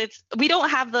meetings. We don't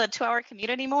have the 2-hour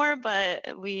commute anymore,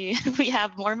 but we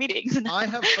have more meetings. I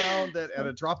have found that at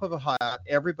a drop of a hat,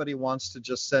 everybody wants to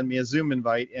just send me a Zoom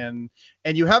invite, and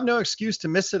you have no excuse to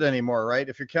miss it anymore, right?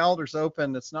 If your calendar's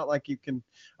open, it's not like you can,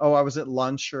 I was at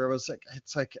lunch, or it's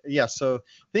like, yeah. So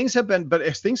things have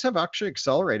actually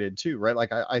accelerated too, right?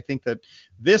 Like I think that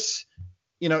this,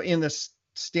 in this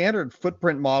standard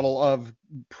footprint model of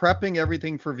prepping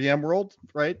everything for VMworld,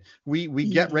 right? We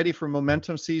get ready for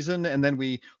momentum season, and then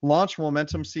we launch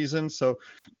momentum season. So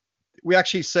we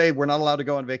actually say we're not allowed to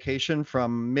go on vacation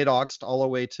from mid-August all the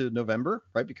way to November,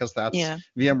 right? Because that's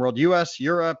VMworld US,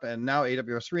 Europe, and now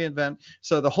AWS reInvent.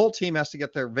 So the whole team has to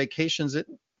get their vacations in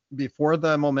before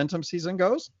the momentum season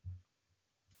goes.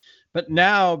 But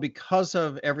now, because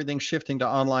of everything shifting to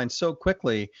online so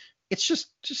quickly, it's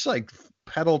just like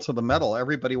pedal to the metal.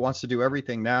 Everybody wants to do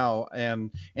everything now,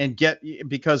 and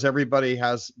because everybody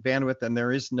has bandwidth, and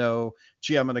there is no,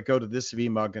 I'm going to go to this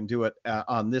VMUG and do it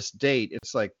on this date.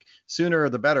 It's like, sooner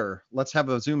the better. Let's have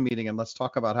a Zoom meeting and let's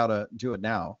talk about how to do it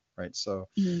now. Right. So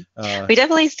we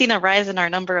definitely seen a rise in our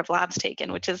number of labs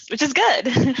taken, which is good.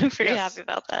 I'm pretty happy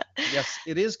about that. Yes,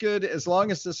 it is good, as long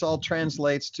as this all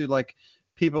translates to like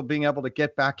people being able to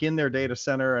get back in their data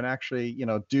center and actually,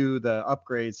 do the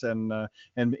upgrades and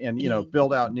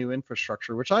build out new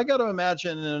infrastructure, which I got to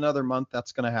imagine in another month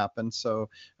that's going to happen. So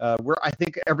I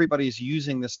think everybody's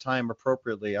using this time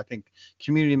appropriately. I think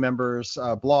community members,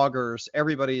 bloggers,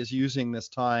 everybody is using this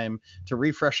time to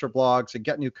refresh their blogs and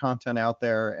get new content out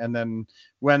there. And then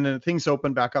when things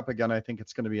open back up again, I think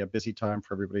it's going to be a busy time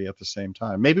for everybody at the same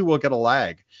time. Maybe we'll get a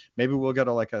lag. Maybe we'll get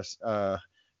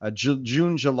a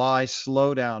June, July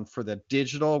slowdown for the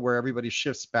digital, where everybody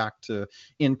shifts back to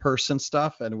in-person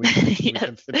stuff, and we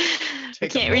can't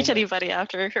reach anybody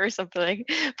after or something.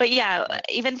 But yeah,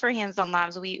 even for hands-on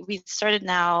labs, we started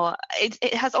now.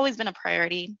 It has always been a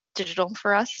priority digital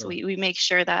for us. Sure. We make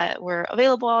sure that we're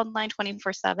available online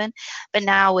 24/7. But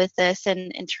now with this,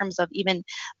 and in terms of even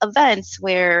events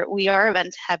where we are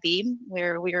event heavy,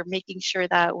 where we are making sure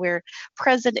that we're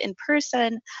present in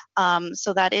person.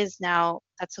 So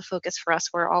that's a focus for us,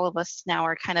 where all of us now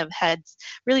are kind of heads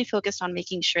really focused on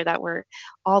making sure that we're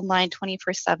online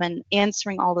 24/7,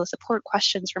 answering all those support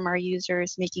questions from our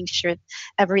users, making sure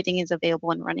everything is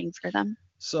available and running for them.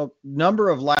 So number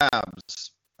of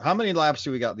labs. How many labs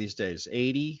do we got these days?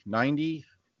 80, 90,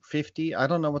 50? I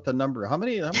don't know what the number. How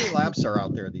many labs are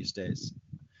out there these days?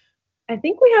 I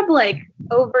think we have like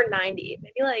over 90,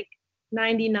 maybe like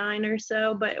 99 or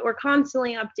so, but we're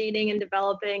constantly updating and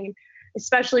developing,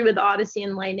 especially with Odyssey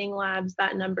and Lightning Labs,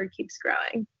 that number keeps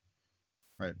growing.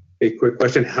 Right. A quick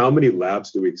question. How many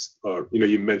labs do we,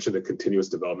 you mentioned the continuous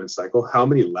development cycle. How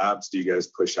many labs do you guys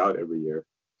push out every year?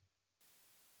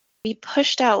 We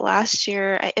pushed out last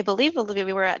year, I believe, Olivia,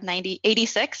 we were at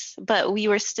 86, but we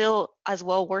were still as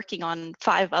well working on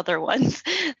 5 other ones.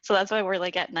 So that's why we're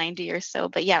like at 90 or so.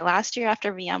 But yeah, last year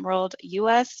after VMworld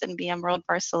US and VMworld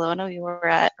Barcelona, we were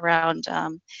at around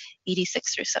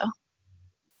 86 or so.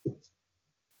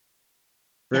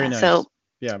 Very nice. So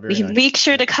yeah, very we nice. make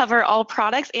sure to cover all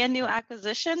products and new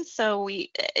acquisitions. So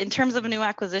in terms of new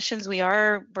acquisitions, we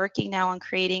are working now on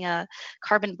creating a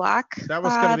carbon black. That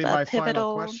was going to be my pivotal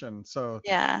final question. So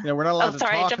yeah, we're not allowed to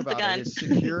talk about it. It's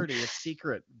security, it's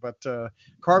secret. But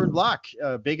carbon black,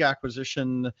 big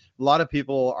acquisition. A lot of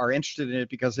people are interested in it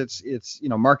because it's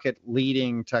market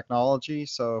leading technology.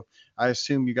 So I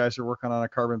assume you guys are working on a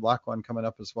carbon black one coming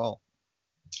up as well.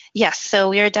 Yes, so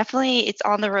we are definitely, it's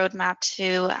on the roadmap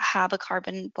to have a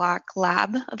carbon black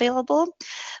lab available.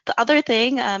 The other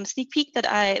thing, sneak peek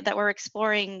that we're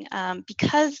exploring,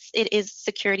 because it is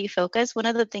security focused, one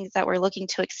of the things that we're looking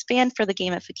to expand for the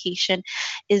gamification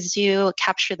is to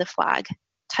capture the flag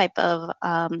type of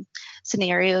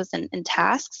scenarios and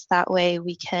tasks. That way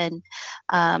we can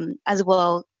as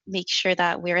well make sure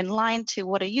that we're in line to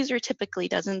what a user typically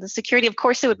does. In the security, of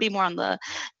course, it would be more on the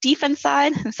defense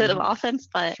side instead of offense,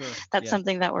 but that's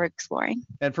something that we're exploring.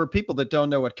 And for people that don't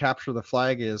know what capture the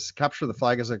flag is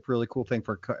a really cool thing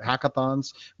for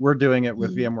hackathons. We're doing it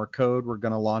with VMware Code. We're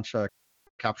going to launch a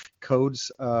capture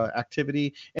codes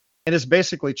activity. And it's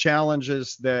basically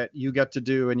challenges that you get to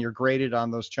do, and you're graded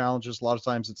on those challenges. A lot of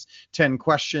times it's 10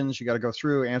 questions. You got to go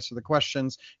through, answer the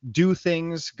questions, do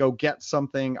things, go get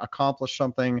something, accomplish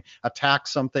something, attack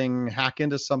something, hack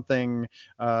into something.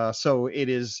 So it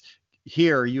is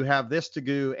here you have this to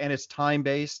do, and it's time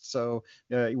based. So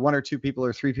 1 or 2 people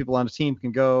or 3 people on a team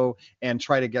can go and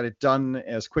try to get it done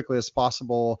as quickly as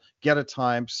possible, get a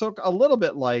time. So a little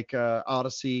bit like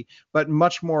Odyssey, but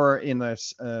much more in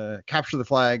this capture the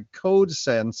flag code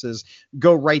sense is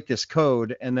go write this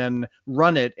code and then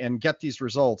run it and get these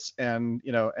results, and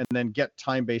and then get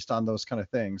time based on those kind of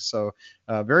things. So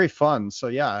very fun. So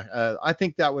yeah, I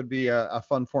think that would be a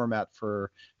fun format for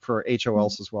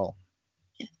HOLs as well.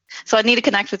 So I need to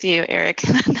connect with you, Eric,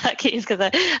 in that case, because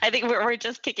I think we're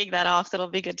just kicking that off. So it'll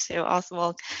be good to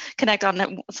also connect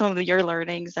on some of your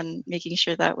learnings and making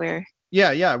sure that we're.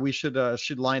 Yeah, we should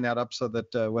line that up so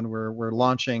that when we're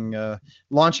launching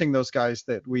those guys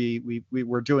that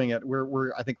we're doing it.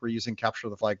 I think we're using Capture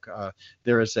the Flag.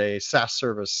 There is a SaaS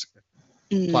service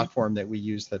platform that we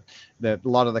use that a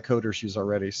lot of the coders use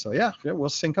already. So yeah, we'll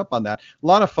sync up on that. A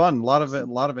lot of fun, a lot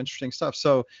of interesting stuff.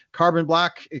 So Carbon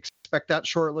Black, expect that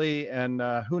shortly, and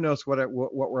who knows what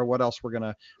else we're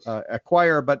gonna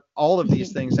acquire. But all of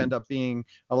these things end up being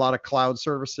a lot of cloud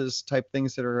services type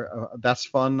things that are that's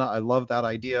fun. I love that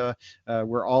idea.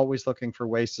 We're always looking for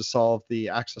ways to solve the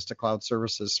access to cloud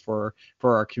services for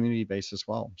our community base as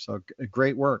well. So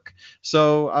great work.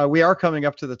 So we are coming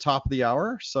up to the top of the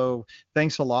hour. So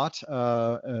thanks a lot,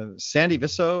 Sandy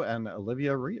Visso and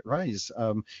Olivia Rise.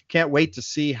 Can't wait to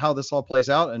see how this all plays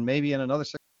out, and maybe in another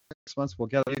 6 months we'll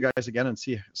get you guys again and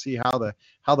see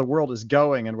how the world is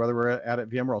going and whether we're at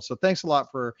VMworld. So thanks a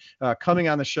lot for coming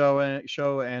on the show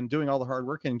and doing all the hard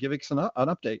work and giving us an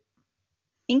update.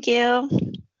 Thank you.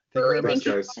 Thank you very much.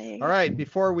 Thanks, guys. All right,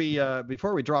 before we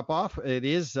drop off, it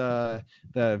is the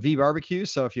V Barbecue.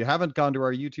 So if you haven't gone to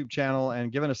our YouTube channel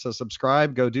and given us a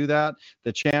subscribe, go do that.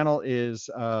 The channel is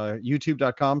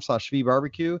youtube.com/V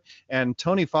Barbecue. And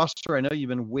Tony Foster, I know you've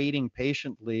been waiting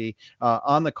patiently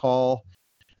on the call.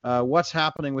 What's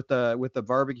happening with the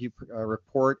barbecue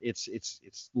report? It's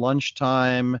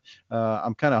lunchtime.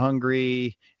 I'm kind of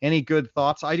hungry. Any good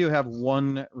thoughts? I do have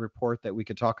one report that we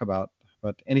could talk about,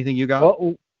 but anything you got?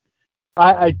 Well,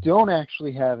 I don't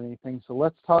actually have anything, so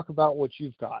let's talk about what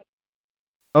you've got.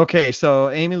 Okay, so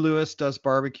Amy Lewis does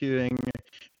barbecuing.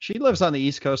 She lives on the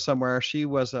East Coast somewhere. She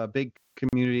was a big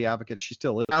community advocate. She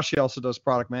still is. Now she also does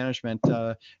product management.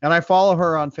 And I follow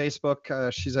her on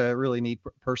Facebook. She's a really neat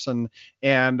person.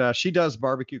 And she does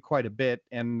barbecue quite a bit.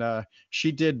 And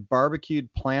she did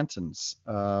barbecued plantains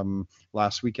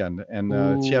last weekend.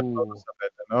 And she had photos of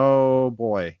it. And oh,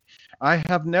 boy. I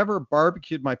have never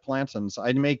barbecued my plantains.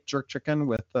 I make jerk chicken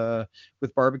with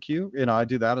barbecue. I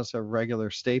do that as a regular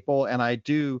staple, and I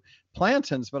do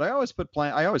plantains, but I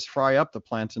always fry up the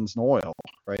plantains in oil,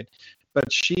 right?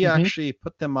 But she actually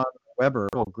put them on Weber,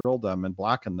 grilled them and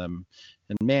blackened them,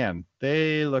 and man,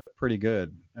 they look pretty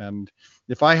good. And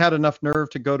if I had enough nerve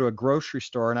to go to a grocery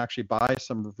store and actually buy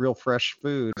some real fresh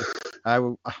food, I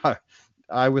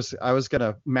was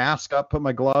gonna mask up, put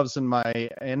my gloves and my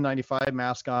N95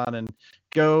 mask on, and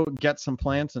go get some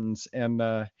plantains and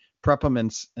prep them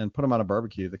and put them on a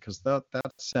barbecue, because that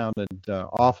sounded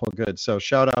awful good. So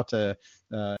shout out to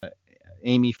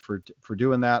Amy for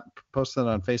doing that, posting it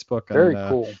on Facebook. Very and,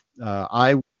 cool.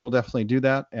 I will definitely do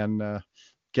that and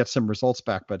get some results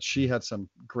back. But she had some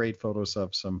great photos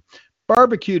of some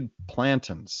barbecued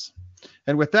plantains.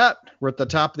 And with that, we're at the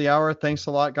top of the hour. Thanks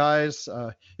a lot, guys.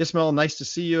 Ismail, nice to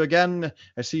see you again.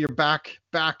 I see you're back.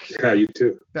 Yeah, you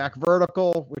too. Back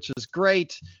vertical, which is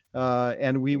great.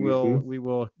 And we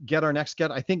will get our next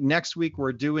get. I think next week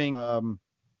we're doing.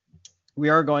 We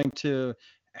are going to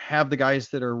have the guys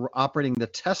that are operating the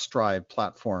Test Drive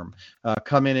platform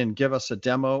come in and give us a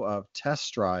demo of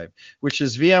Test Drive, which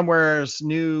is VMware's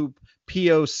new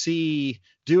POC.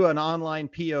 Do an online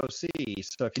POC.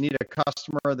 So if you need a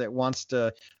customer that wants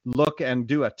to look and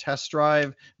do a test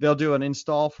drive, they'll do an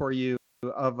install for you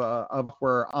of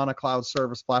where on a cloud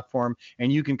service platform,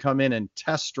 and you can come in and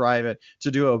test drive it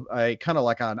to do a kind of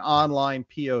like an online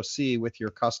POC with your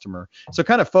customer. So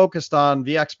kind of focused on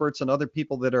the experts and other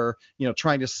people that are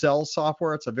trying to sell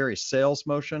software. It's a very sales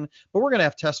motion, but we're going to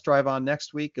have Test Drive on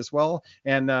next week as well,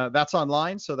 and that's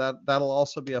online. So that'll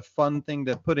also be a fun thing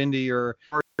to put into your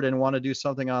and want to do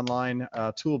something online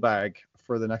tool bag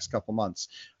for the next couple months.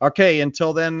 Okay,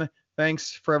 until then,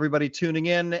 thanks for everybody tuning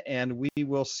in, and we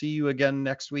will see you again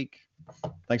next week.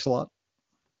 Thanks a lot.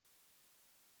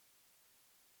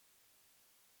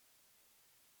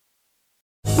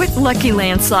 With Lucky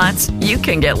Land Slots, you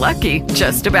can get lucky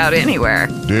just about anywhere.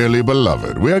 Dearly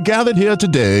beloved, we are gathered here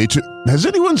today to... Has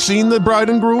anyone seen the bride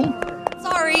and groom?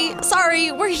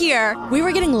 Sorry, we're here. We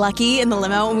were getting lucky in the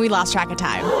limo and we lost track of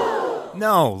time.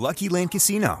 No, Lucky Land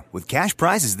Casino, with cash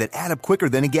prizes that add up quicker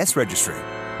than a guest registry.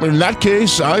 In that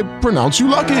case, I pronounce you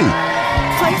lucky.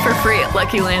 Play for free at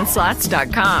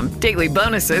LuckyLandSlots.com. Daily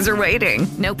bonuses are waiting.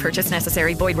 No purchase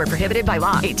necessary. Void where prohibited by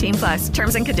law. 18+.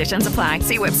 Terms and conditions apply.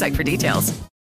 See website for details.